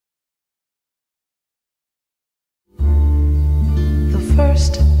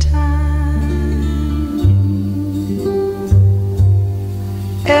first time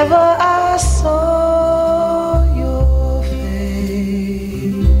ever I saw your face.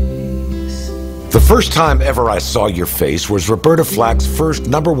 The first time ever I saw your face was Roberta Flack's first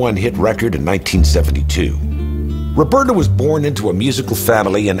 #1 hit record in 1972. Roberta was born into a musical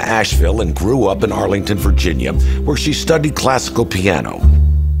family in Asheville and grew up in Arlington, Virginia, where she studied classical piano.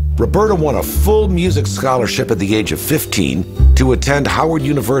 Roberta won a full music scholarship at the age of 15 to attend Howard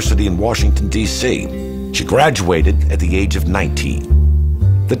University in Washington, D.C. She graduated at the age of 19.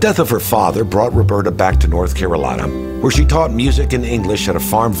 The death of her father brought Roberta back to North Carolina, where she taught music and English at a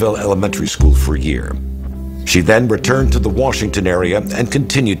Farmville elementary school for a year. She then returned to the Washington area and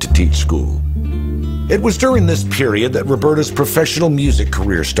continued to teach school. It was during this period that Roberta's professional music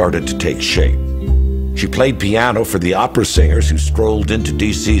career started to take shape. She played piano for the opera singers who strolled into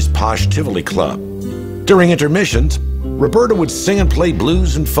D.C.'s posh Tivoli Club. During intermissions, Roberta would sing and play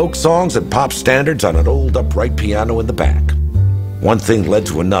blues and folk songs and pop standards on an old upright piano in the back. One thing led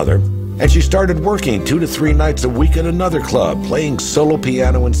to another, and she started working 2 to 3 nights a week at another club, playing solo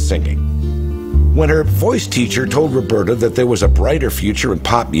piano and singing. When her voice teacher told Roberta that there was a brighter future in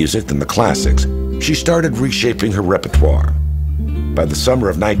pop music than the classics, she started reshaping her repertoire. By the summer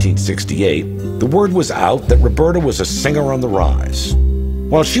of 1968, the word was out that Roberta was a singer on the rise.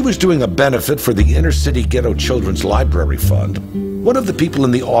 While she was doing a benefit for the Inner City Ghetto Children's Library Fund, one of the people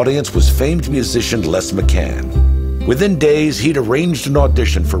in the audience was famed musician Les McCann. Within days, he'd arranged an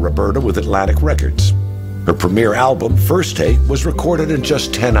audition for Roberta with Atlantic Records. Her premiere album, First Take, was recorded in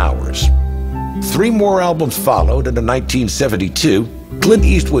just 10 hours. 3 more albums followed, and in 1972, Clint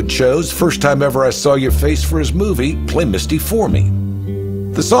Eastwood chose First Time Ever I Saw Your Face for his movie, Play Misty for Me.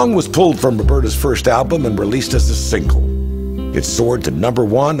 The song was pulled from Roberta's first album and released as a single. It soared to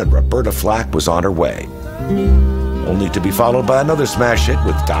 #1 and Roberta Flack was on her way, only to be followed by another smash hit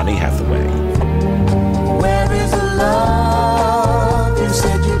with Donny Hathaway. Where is the love you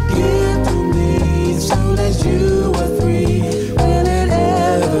said you'd give to me as soon as you were free? Will it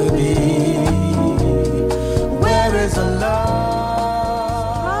ever be? Where is the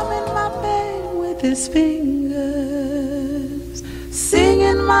love? I'm in my bed with his fingers,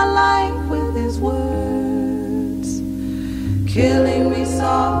 singing my life with his words, killing me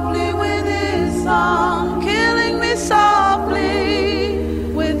softly with his song, killing me softly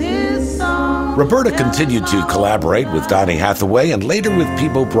with his song. Roberta continued to collaborate with Donny Hathaway and later with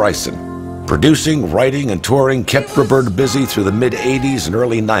Peabo Bryson. Producing, writing, and touring kept Roberta busy through the mid-'80s and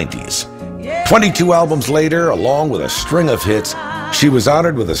early '90s. 22 albums later, along with a string of hits, she was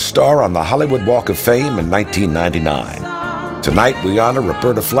honored with a star on the Hollywood Walk of Fame in 1999. Tonight, we honor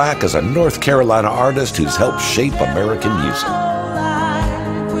Roberta Flack as a North Carolina artist who's helped shape American music.